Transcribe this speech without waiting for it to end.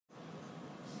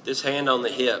This hand on the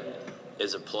hip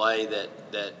is a play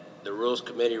that the rules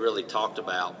committee really talked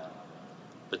about,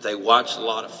 but they watched a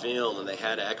lot of film, and they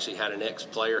actually had an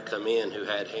ex-player come in who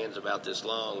had hands about this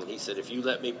long, and he said, if you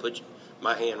let me put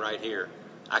my hand right here,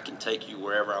 I can take you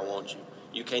wherever I want you.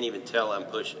 You can't even tell I'm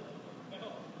pushing.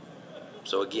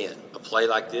 So again, a play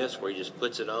like this where he just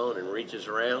puts it on and reaches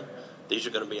around, these are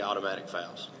going to be automatic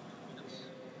fouls.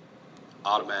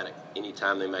 Automatic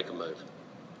anytime they make a move.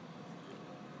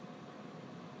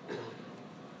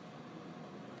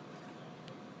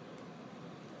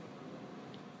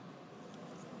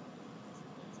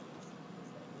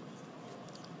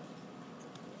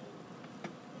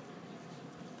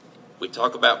 We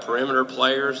talk about perimeter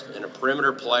players, and a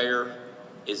perimeter player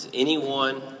is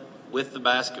anyone with the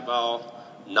basketball,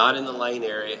 not in the lane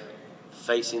area,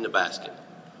 facing the basket.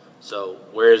 So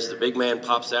whereas the big man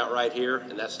pops out right here,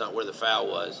 and that's not where the foul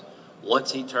was,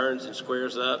 once he turns and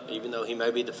squares up, even though he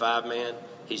may be the 5-man,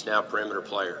 he's now a perimeter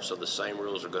player. So the same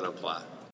rules are going to apply.